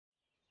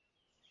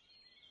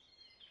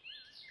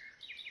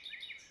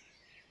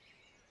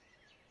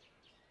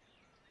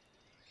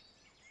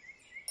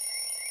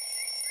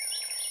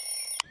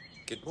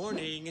Good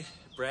morning,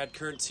 Brad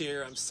Kearns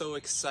here. I'm so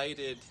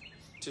excited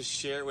to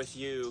share with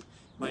you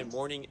my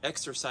morning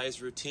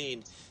exercise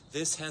routine.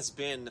 This has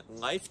been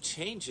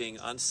life-changing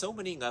on so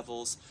many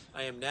levels.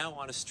 I am now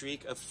on a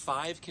streak of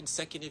 5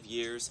 consecutive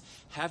years,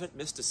 haven't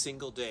missed a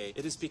single day.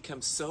 It has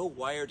become so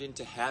wired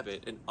into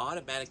habit and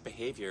automatic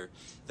behavior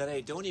that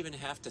I don't even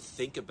have to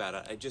think about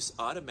it. I just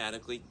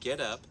automatically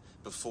get up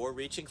before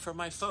reaching for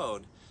my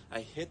phone. I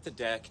hit the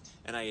deck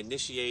and I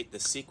initiate the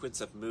sequence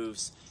of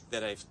moves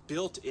that I've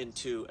built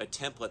into a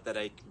template that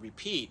I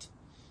repeat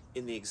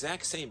in the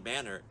exact same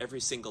manner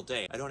every single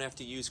day. I don't have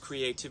to use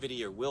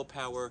creativity or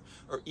willpower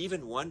or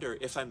even wonder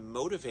if I'm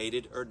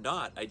motivated or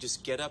not. I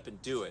just get up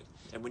and do it.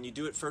 And when you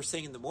do it first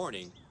thing in the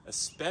morning,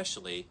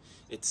 especially,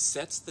 it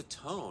sets the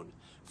tone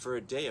for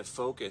a day of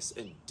focus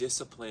and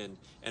discipline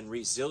and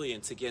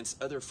resilience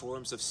against other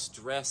forms of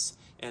stress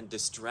and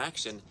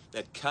distraction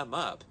that come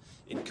up.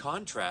 In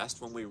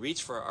contrast, when we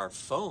reach for our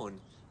phone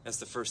as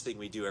the first thing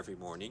we do every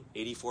morning,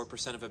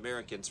 84% of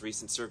Americans,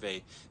 recent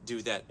survey,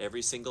 do that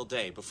every single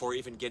day. Before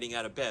even getting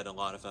out of bed, a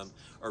lot of them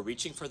are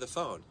reaching for the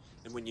phone.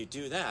 And when you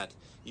do that,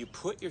 you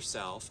put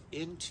yourself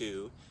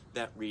into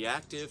that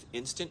reactive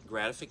instant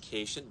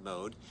gratification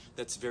mode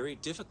that's very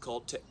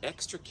difficult to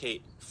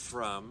extricate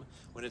from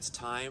when it's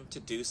time to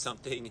do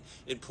something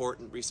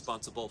important,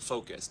 responsible,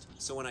 focused.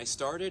 So when I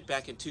started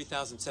back in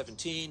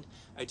 2017,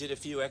 I did a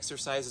few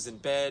exercises in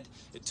bed.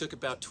 It took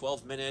about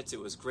 12 minutes. It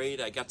was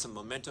great. I got some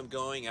momentum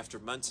going after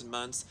months and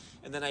months.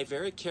 And then I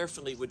very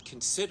carefully would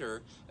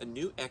consider a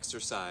new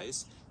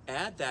exercise,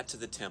 add that to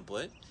the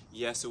template.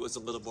 Yes, it was a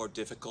little more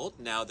difficult.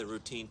 Now the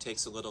routine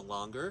takes a little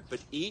longer, but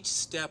each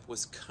step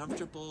was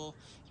comfortable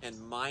and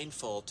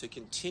mindful to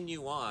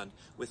continue on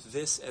with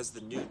this as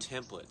the new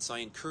template. So I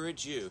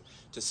encourage you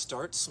to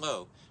start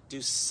slow.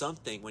 Do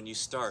something when you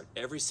start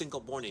every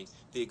single morning,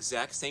 the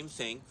exact same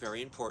thing,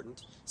 very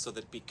important, so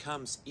that it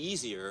becomes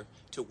easier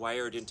to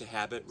wire it into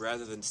habit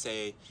rather than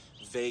say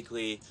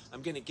vaguely,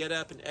 I'm going to get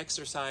up and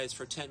exercise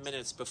for 10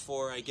 minutes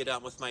before I get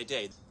on with my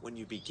day. When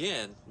you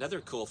begin,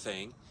 another cool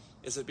thing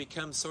is it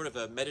becomes sort of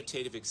a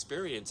meditative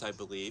experience, I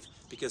believe,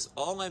 because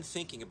all I'm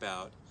thinking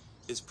about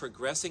is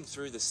progressing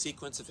through the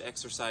sequence of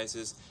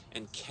exercises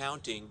and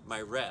counting my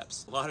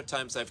reps. A lot of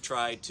times I've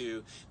tried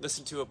to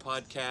listen to a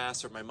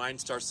podcast or my mind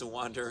starts to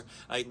wander.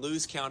 I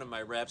lose count of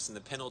my reps, and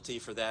the penalty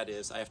for that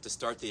is I have to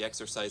start the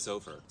exercise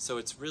over. So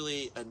it's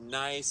really a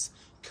nice,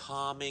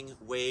 calming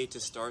way to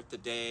start the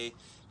day.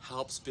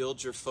 Helps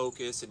build your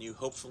focus, and you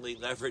hopefully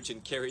leverage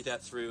and carry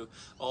that through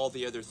all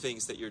the other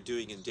things that you're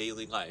doing in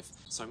daily life.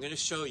 So I'm going to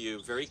show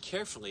you very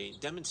carefully,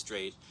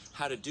 demonstrate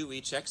how to do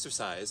each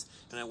exercise,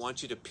 and I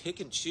want you to pick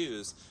and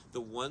choose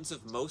the ones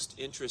of most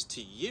interest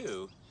to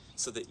you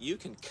so that you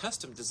can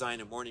custom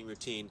design a morning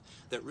routine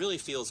that really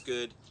feels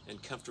good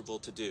and comfortable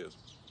to do.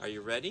 Are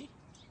you ready?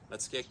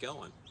 Let's get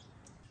going.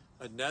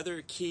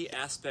 Another key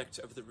aspect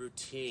of the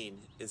routine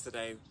is that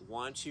I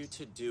want you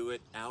to do it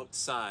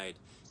outside,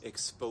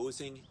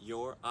 exposing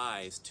your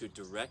eyes to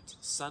direct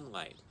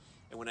sunlight.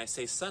 And when I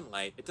say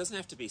sunlight, it doesn't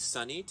have to be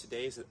sunny.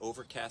 Today is an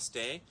overcast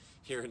day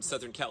here in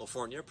Southern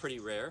California, pretty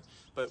rare.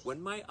 But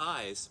when my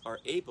eyes are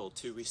able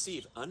to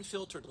receive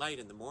unfiltered light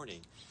in the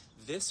morning,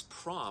 this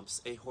prompts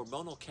a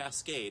hormonal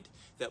cascade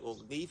that will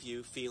leave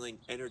you feeling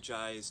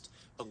energized,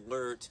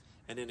 alert,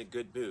 and in a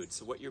good mood.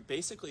 So what you're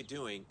basically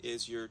doing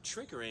is you're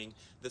triggering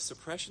the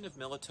suppression of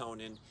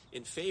melatonin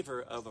in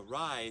favor of a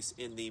rise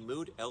in the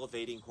mood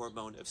elevating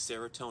hormone of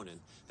serotonin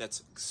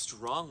that's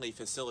strongly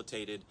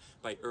facilitated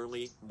by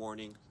early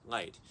morning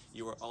light.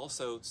 You are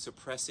also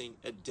suppressing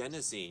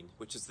adenosine,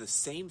 which is the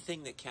same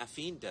thing that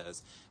caffeine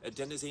does.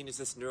 Adenosine is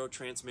this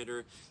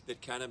neurotransmitter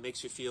that kind of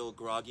makes you feel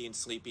groggy and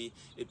sleepy.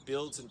 It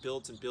builds and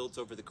builds and builds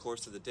over the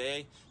course of the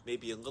day,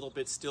 maybe a little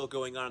bit still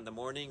going on in the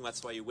morning.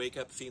 That's why you wake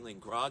up feeling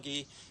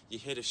groggy. You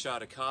hit a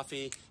shot of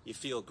coffee, you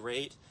feel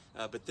great,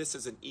 but this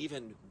is an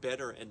even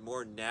better and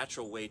more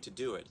natural way to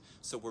do it.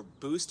 So we're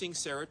boosting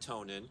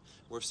serotonin,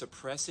 we're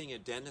suppressing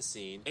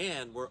adenosine,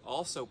 and we're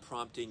also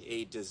prompting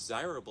a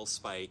desirable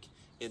spike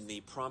in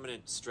the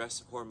prominent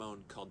stress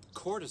hormone called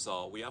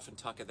cortisol. We often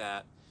talk of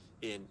that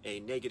in a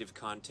negative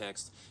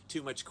context,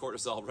 too much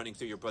cortisol running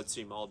through your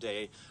bloodstream all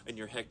day in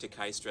your hectic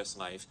high-stress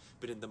life.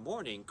 But in the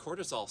morning,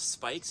 cortisol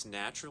spikes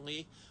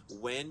naturally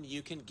when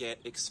you can get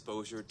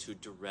exposure to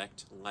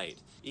direct light.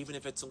 Even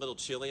if it's a little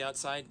chilly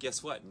outside,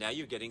 guess what? Now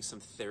you're getting some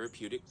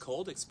therapeutic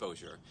cold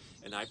exposure.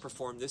 And I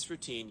perform this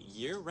routine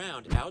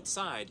year-round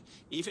outside,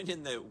 even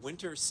in the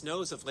winter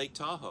snows of Lake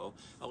Tahoe.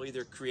 I'll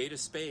either create a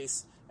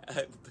space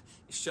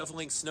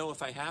shoveling snow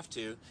if I have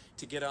to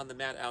get on the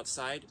mat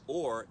outside,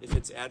 or if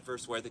it's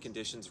adverse weather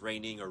conditions,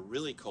 raining or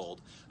really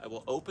cold, I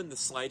will open the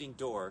sliding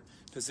door,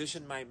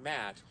 position my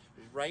mat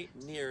right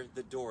near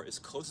the door as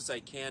close as I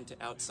can to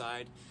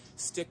outside,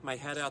 stick my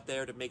head out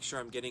there to make sure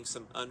I'm getting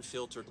some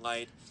unfiltered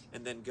light,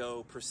 and then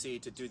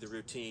proceed to do the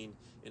routine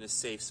in a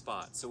safe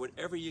spot. So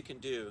whatever you can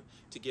do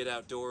to get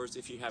outdoors,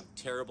 if you have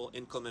terrible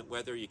inclement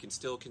weather, you can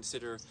still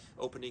consider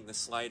opening the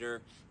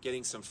slider,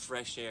 getting some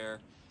fresh air,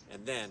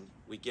 and then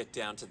we get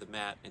down to the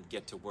mat and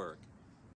get to work.